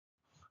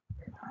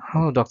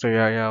Hello, Dr.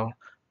 Yayo.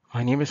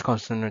 My name is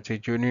Constantine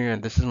Jr.,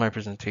 and this is my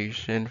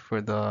presentation for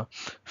the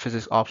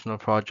physics optional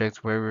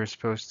project where we're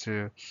supposed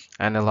to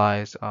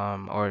analyze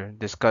or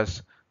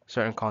discuss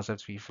certain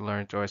concepts we've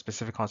learned or a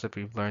specific concept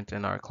we've learned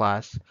in our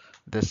class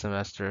this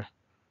semester.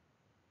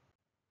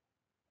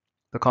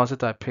 The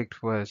concept I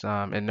picked was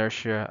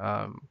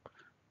inertia.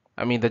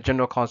 The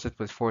general concept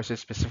was forces,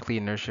 specifically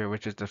inertia,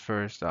 which is the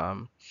first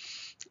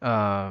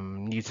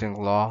Newton's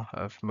law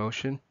of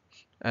motion.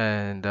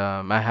 And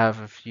I have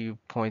a few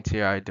points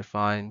here I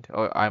defined,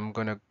 or I'm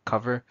going to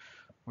cover,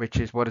 which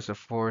is what is a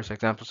force,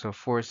 examples of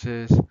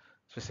forces,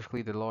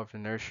 specifically the law of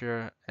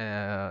inertia,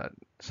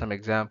 some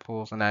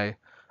examples, and I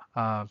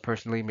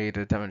personally made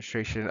a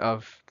demonstration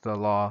of the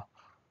law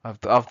of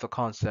the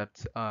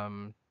concept,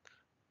 and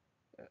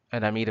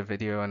I made a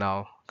video, and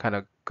I'll kind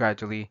of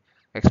gradually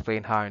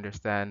explain how I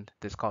understand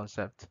this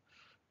concept,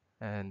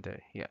 and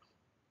yeah,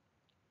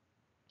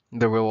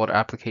 the real world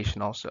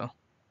application also.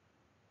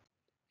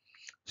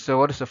 So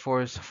what is a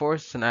force?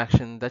 Force is an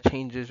action that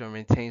changes or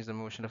maintains the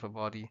motion of a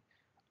body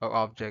or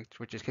object,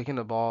 which is kicking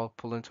the ball,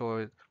 pulling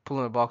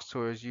a box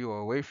towards you or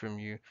away from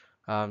you.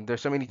 There's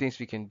so many things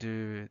we can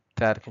do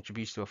that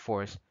contributes to a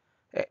force.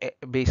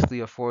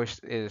 Basically, a force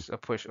is a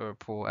push or a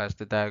pull, as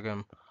the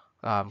diagram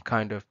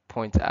kind of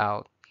points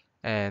out.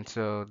 And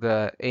so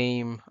the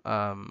aim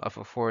of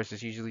a force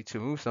is usually to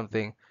move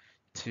something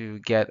to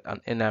get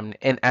an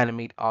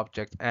inanimate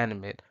object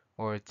animate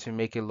or to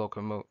make it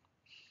locomote.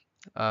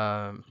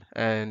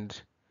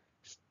 And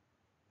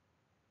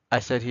I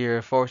said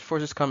here,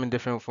 forces come in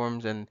different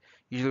forms and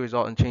usually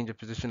result in change of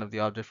position of the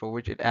object for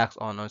which it acts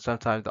on, or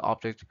sometimes the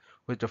object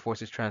which the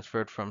force is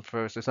transferred from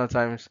first. So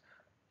sometimes,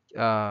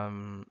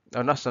 or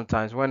not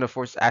sometimes, when the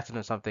force is acting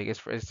on something,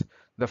 it's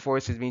the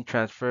force is being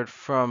transferred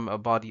from a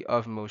body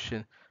of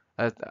motion.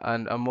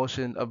 And a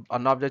motion,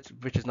 an object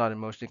which is not in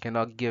motion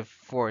cannot give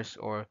force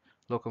or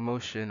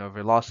locomotion or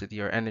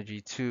velocity or energy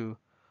to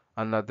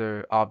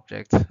another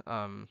object.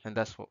 And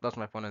that's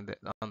my point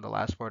on the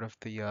last part of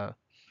the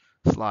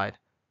slide.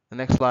 The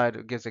next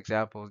slide gives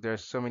examples.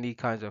 There's so many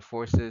kinds of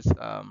forces.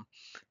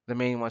 The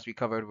main ones we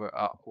covered were,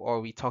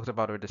 or we talked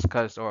about or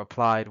discussed or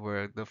applied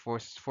were the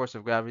force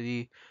of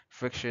gravity,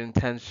 friction,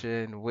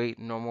 tension, weight,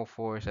 normal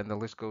force, and the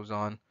list goes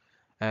on.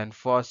 And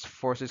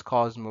forces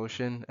cause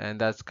motion,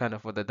 and that's kind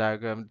of what the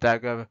diagram.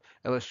 Diagram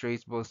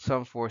illustrates both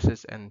some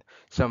forces and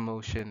some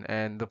motion.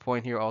 And the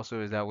point here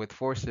also is that with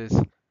forces,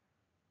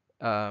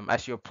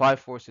 as you apply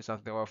force to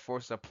something or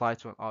force applied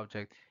to an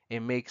object,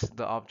 it makes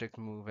the object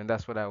move, and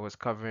that's what I was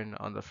covering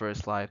on the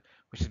first slide,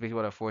 which is basically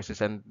what a force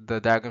is. And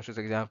the diagram shows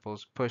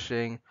examples: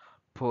 pushing,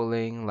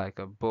 pulling, like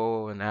a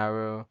bow, an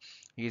arrow,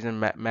 using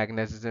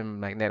magnetism,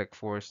 magnetic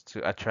force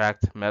to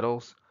attract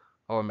metals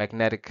or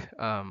magnetic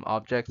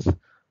objects.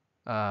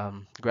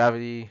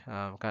 Gravity,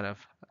 kind of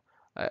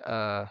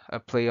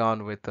a play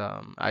on with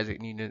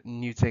Isaac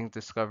Newton's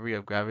discovery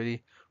of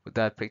gravity. With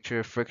that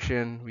picture,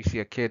 friction, we see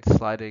a kid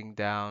sliding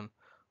down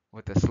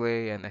with a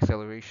sleigh and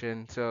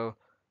acceleration. So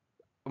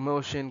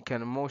motion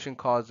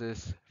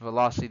causes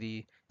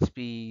velocity,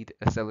 speed,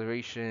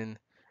 acceleration,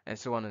 and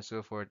so on and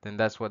so forth. And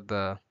that's what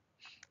the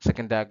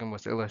second diagram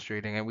was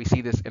illustrating. And we see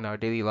this in our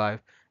daily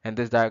life. And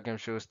this diagram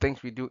shows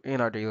things we do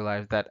in our daily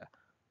life that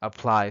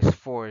applies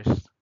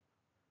force,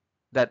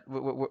 that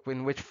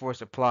in which force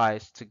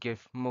applies to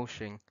give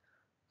motion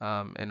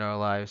in our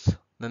lives.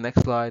 The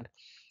next slide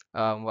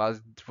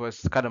was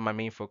kind of my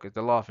main focus,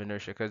 the law of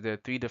inertia, because there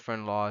are three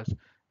different laws,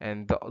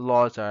 and the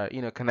laws are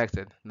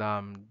connected.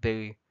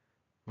 They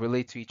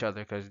relate to each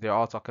other because they're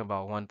all talking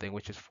about one thing,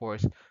 which is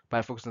force. But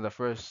I focus on the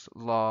first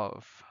law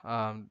of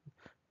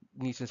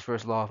Newton's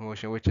first law of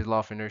motion, which is law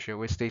of inertia,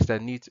 which states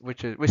that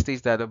which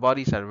states that a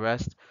body's at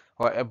rest,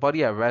 or a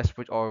body at rest,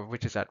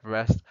 which is at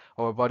rest,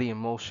 or a body in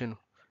motion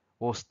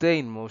will stay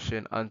in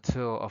motion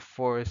until a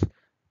force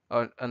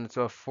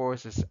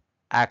is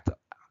act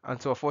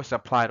until a force is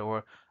applied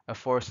or a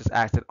force is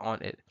acted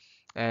on it.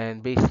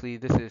 And basically,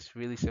 this is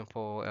really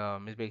simple.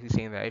 It's basically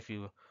saying that if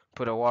you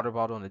put a water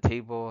bottle on the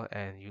table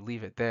and you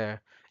leave it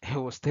there, it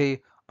will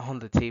stay on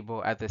the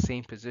table at the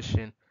same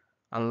position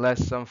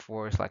unless some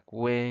force like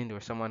wind or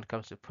someone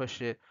comes to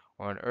push it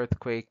or an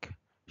earthquake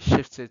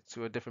shifts it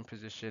to a different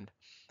position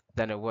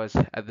than it was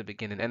at the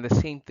beginning. And the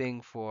same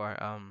thing for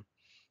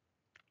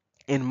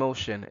in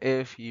motion.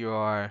 If you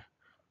are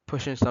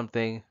pushing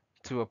something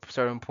to a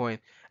certain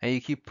point and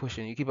you keep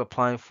pushing, you keep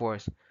applying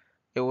force,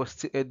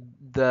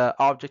 the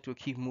object will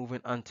keep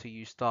moving until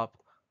you stop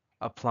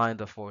applying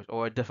the force,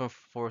 or a different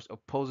force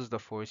opposes the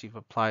force you've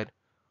applied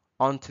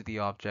onto the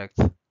object.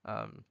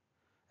 And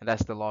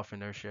that's the law of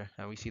inertia,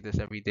 and we see this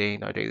every day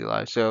in our daily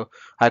lives. So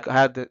I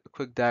had the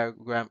quick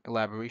diagram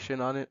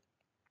elaboration on it.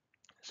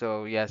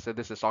 So yeah, so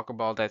this is a soccer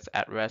ball that's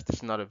at rest. This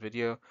is not a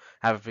video.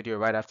 I have a video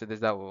right after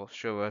this that will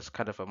show us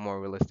kind of a more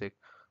realistic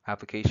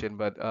application,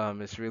 but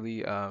it's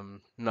really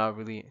not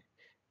really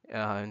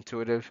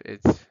intuitive.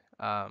 It's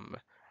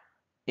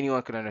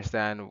anyone can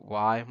understand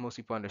why. Most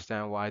people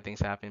understand why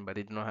things happen, but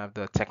they don't have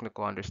the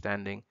technical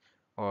understanding,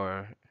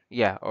 or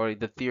yeah, or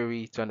the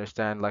theory to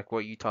understand like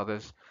what you taught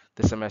us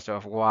this semester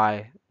of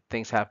why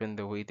things happen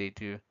the way they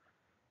do.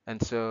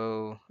 And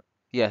so,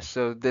 yes,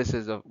 so this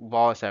is a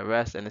ball is at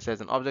rest, and it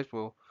says an object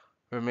will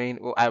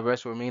at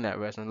rest, will remain at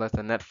rest unless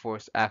the net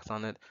force acts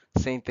on it.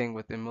 Same thing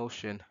with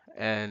emotion.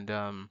 And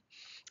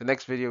the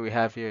next video we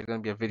have here is going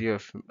to be a video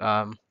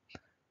of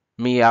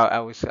me.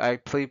 I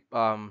play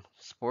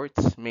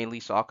sports, mainly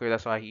soccer.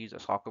 That's why I use a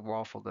soccer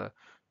ball for the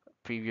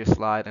previous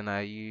slide, and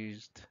I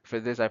used for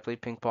this I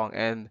played ping pong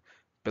and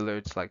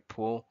billiards like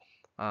pool.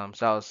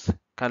 So I was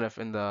kind of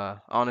in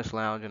the honest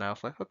lounge, and I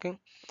was like, okay,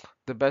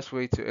 the best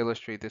way to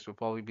illustrate this would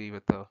probably be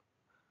with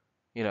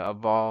a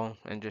ball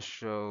and just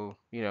show,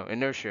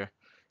 inertia.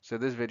 So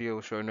this video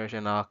will show inertia,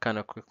 and I'll kind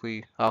of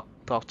quickly I'll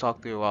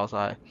talk through it whilst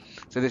I.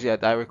 So this, yeah,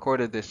 I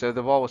recorded this. So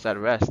the ball was at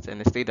rest,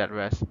 and it stayed at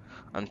rest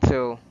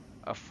until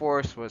a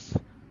force was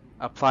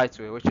applied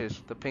to it, which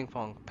is the ping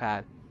pong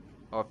pad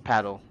or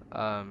paddle.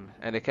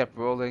 And it kept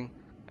rolling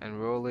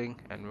and rolling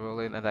and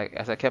rolling, and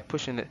as I kept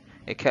pushing it,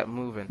 it kept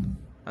moving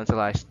until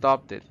I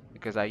stopped it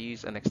because I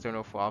used an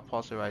external force. I'll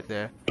pause it right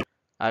there.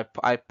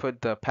 I put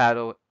the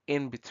paddle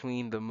in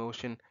between the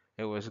motion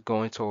it was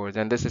going towards,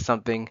 and this is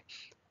something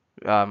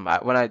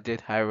when I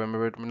did, I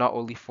remembered not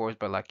only force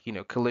but like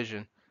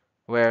collision,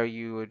 where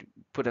you would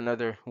put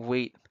another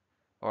weight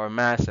or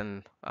mass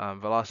and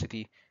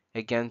velocity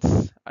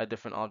against a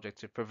different object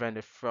to prevent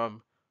it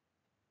from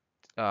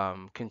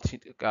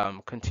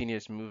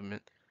continuous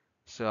movement.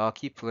 So I'll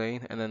keep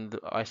playing, and then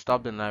I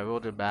stopped and I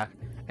rolled it back,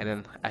 and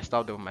then I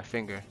stopped it with my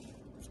finger,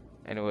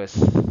 and it was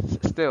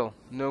still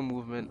no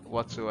movement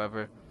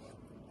whatsoever.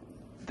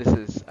 This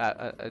is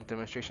a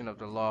demonstration of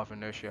the law of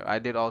inertia. I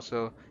did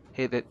also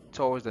hit it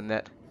towards the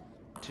net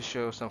to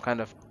show some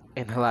kind of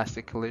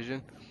inelastic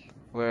collision,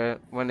 where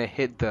when it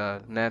hit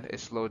the net, it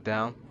slowed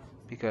down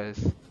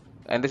because,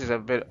 and this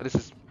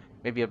is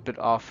maybe a bit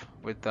off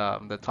with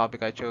the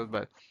topic I chose,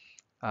 but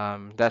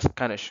that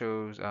kind of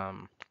shows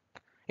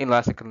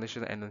inelastic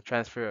collision and the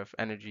transfer of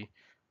energy,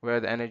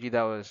 where the energy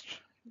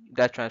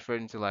that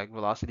transferred into like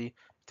velocity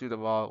to the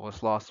ball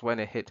was lost when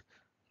it hit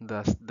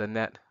the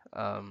net.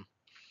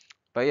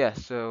 But yeah,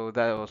 so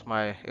that was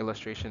my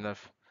illustration of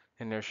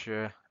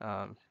inertia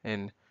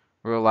in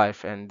real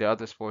life and the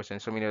other sports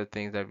and so many other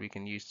things that we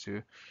can use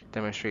to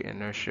demonstrate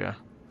inertia.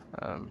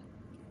 Um,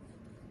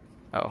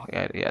 oh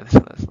yeah, yeah, this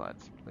is the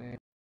slides. Play.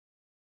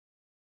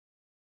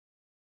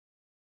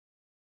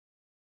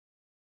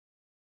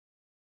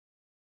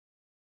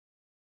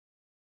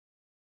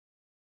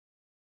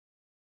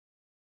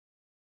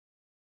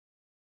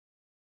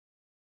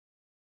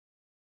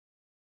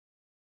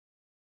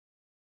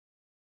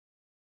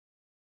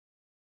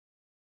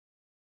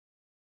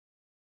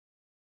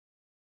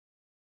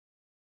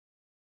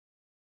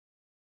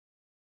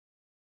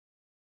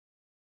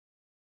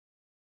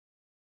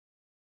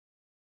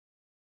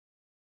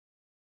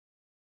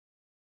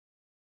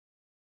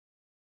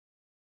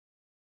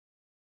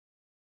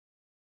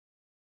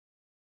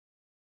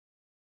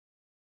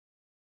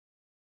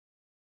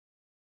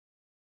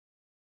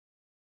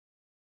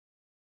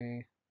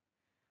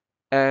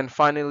 And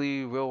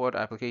finally, real-world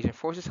application.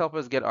 Forces help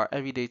us get our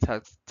everyday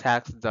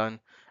tasks done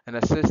and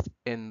assist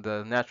in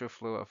the natural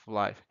flow of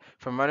life.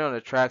 From running on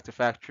a track to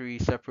factory,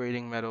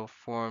 separating metal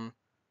foreign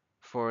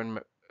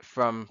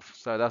from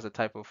sorry that's a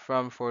typo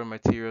from foreign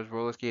materials,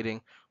 roller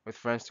skating with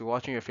friends to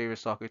watching your favorite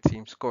soccer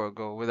team score a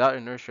goal. Without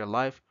inertia,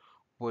 life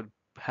would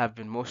have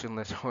been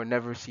motionless or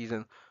never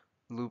season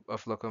loop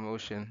of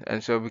locomotion.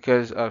 And so,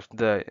 because of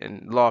the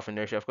law of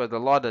inertia, of course, the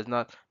law does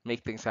not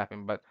make things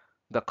happen, but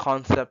the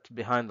concept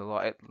behind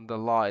the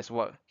law is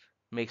what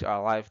makes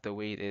our life the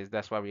way it is.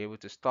 That's why we're able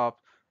to stop,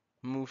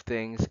 move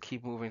things,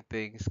 keep moving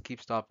things,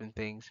 keep stopping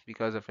things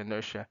because of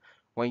inertia.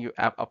 When you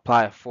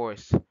apply a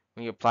force,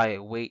 when you apply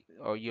a weight,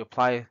 or you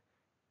apply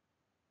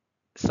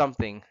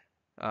something,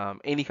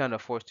 any kind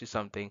of force to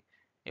something,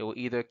 it will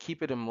either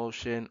keep it in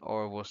motion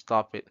or will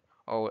stop it.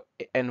 Or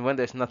and when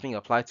there's nothing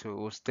applied to it, it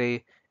will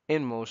stay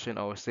in motion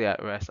or will stay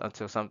at rest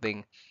until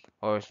something,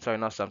 or sorry,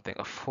 not something,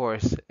 a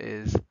force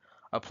is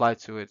applied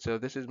to it. So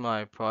this is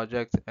my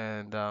project,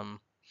 and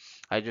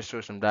I just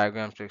showed some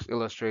diagrams to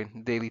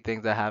illustrate daily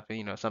things that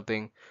happen.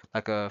 Something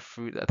like a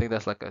fruit. I think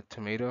that's like a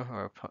tomato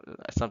or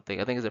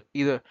something. I think it's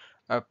either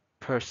a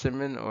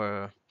persimmon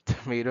or a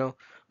tomato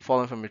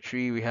falling from a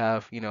tree. We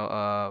have,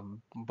 a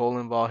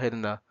bowling ball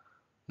hitting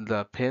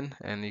the pin,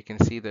 and you can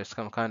see there's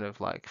some kind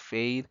of like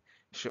fade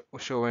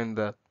showing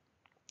the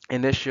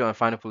initial and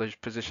final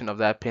position of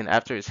that pin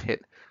after it's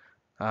hit,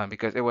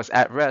 because it was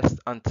at rest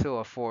until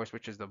a force,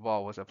 which is the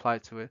ball, was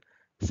applied to it.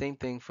 Same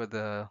thing for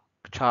the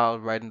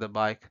child riding the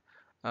bike.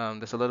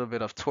 There's a little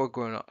bit of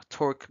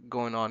torque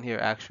going on here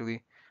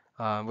actually,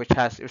 which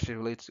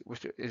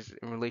is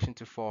in relation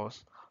to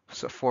force,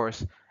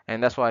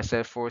 and that's why I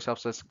said force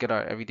helps us get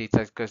our everyday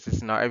tax, because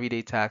it's in our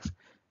everyday tax.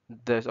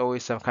 There's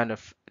always some kind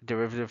of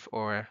derivative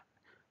or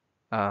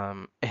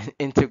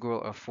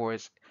integral of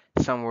force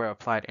somewhere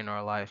applied in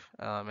our life.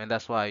 And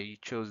that's why I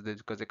chose this,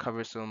 because it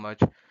covers so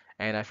much.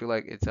 And I feel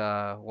like it's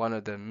one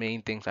of the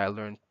main things I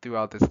learned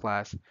throughout this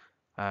class,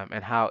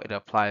 and how it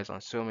applies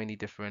on so many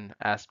different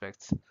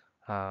aspects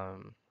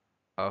um,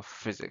 of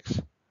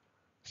physics.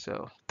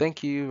 So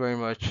thank you very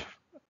much,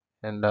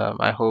 and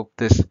I hope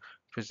this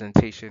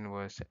presentation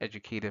was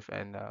educative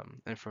and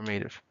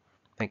informative.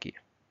 Thank you.